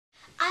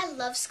I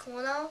love school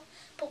and all,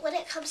 but when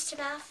it comes to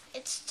math,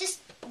 it's just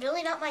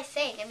really not my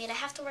thing. I mean, I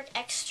have to work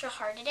extra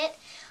hard at it.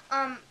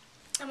 And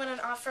when an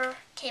offer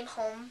came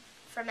home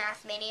for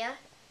Mathmania,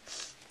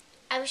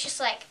 I was just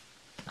like,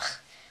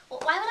 well,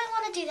 why would I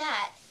want to do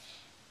that?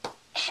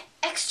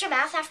 Extra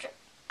math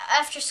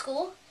after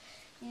school?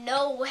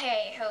 No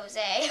way,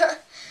 Jose.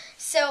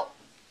 So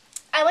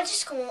I went to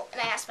school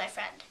and I asked my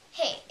friend,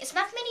 hey, is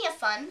Mathmania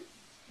fun?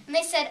 And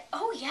they said,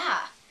 oh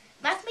yeah,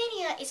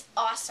 Mathmania is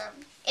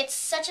awesome. It's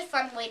such a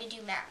fun way to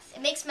do math.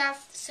 It makes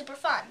math super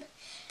fun.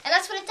 And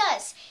that's what it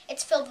does.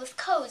 It's filled with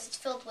codes, it's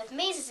filled with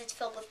mazes, it's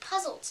filled with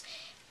puzzles.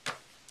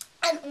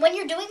 And when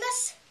you're doing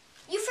this,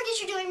 you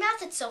forget you're doing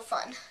math. It's so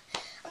fun.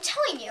 I'm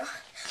telling you.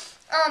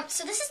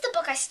 So this is the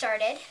book I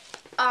started.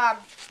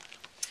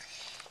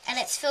 And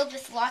it's filled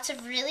with lots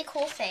of really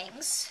cool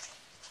things.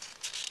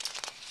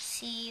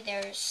 See,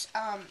 there's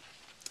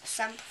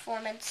some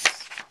performance.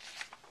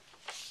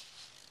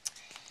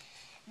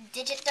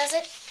 Digit does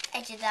it.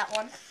 I did that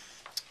one.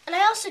 And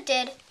I also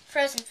did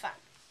Frozen Fun.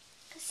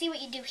 See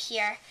what you do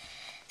here.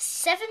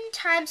 7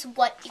 times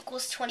what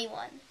equals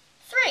 21?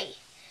 3.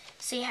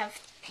 So you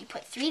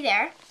put 3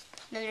 there,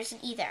 and then there's an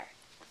E there.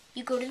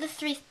 You go to the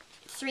 3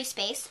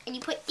 space, and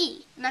you put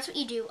E. And that's what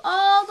you do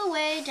all the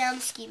way down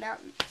the ski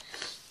mountain.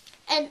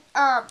 And,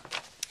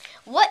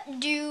 what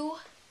do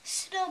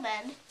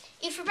snowmen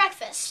eat for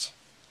breakfast?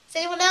 Does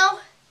anyone know?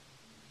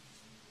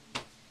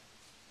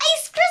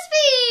 Ice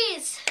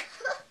Krispies!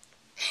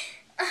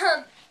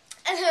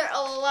 And there are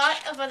a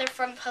lot of other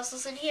fun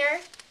puzzles in here.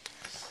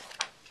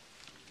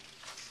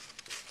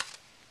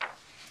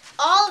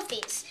 All of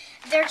these,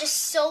 they're just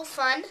so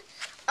fun.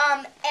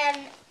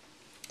 And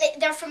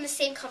they're from the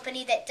same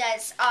company that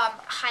does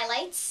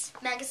Highlights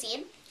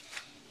magazine.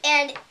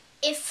 And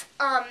if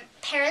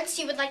parents,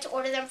 you would like to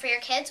order them for your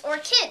kids, or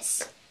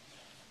kids,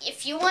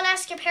 if you want to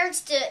ask your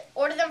parents to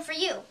order them for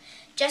you,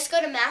 just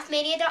go to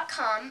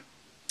mathmania.com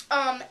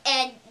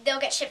and they'll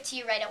get shipped to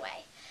you right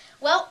away.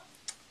 Well,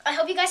 I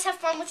hope you guys have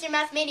fun with your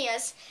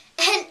Mathmanias.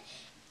 And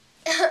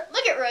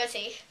look at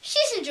Rosie.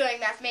 She's enjoying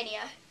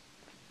Mathmania.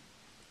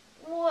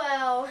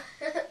 Well,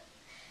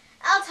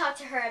 I'll talk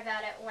to her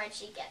about it when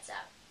she gets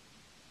up.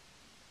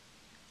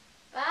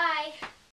 Bye.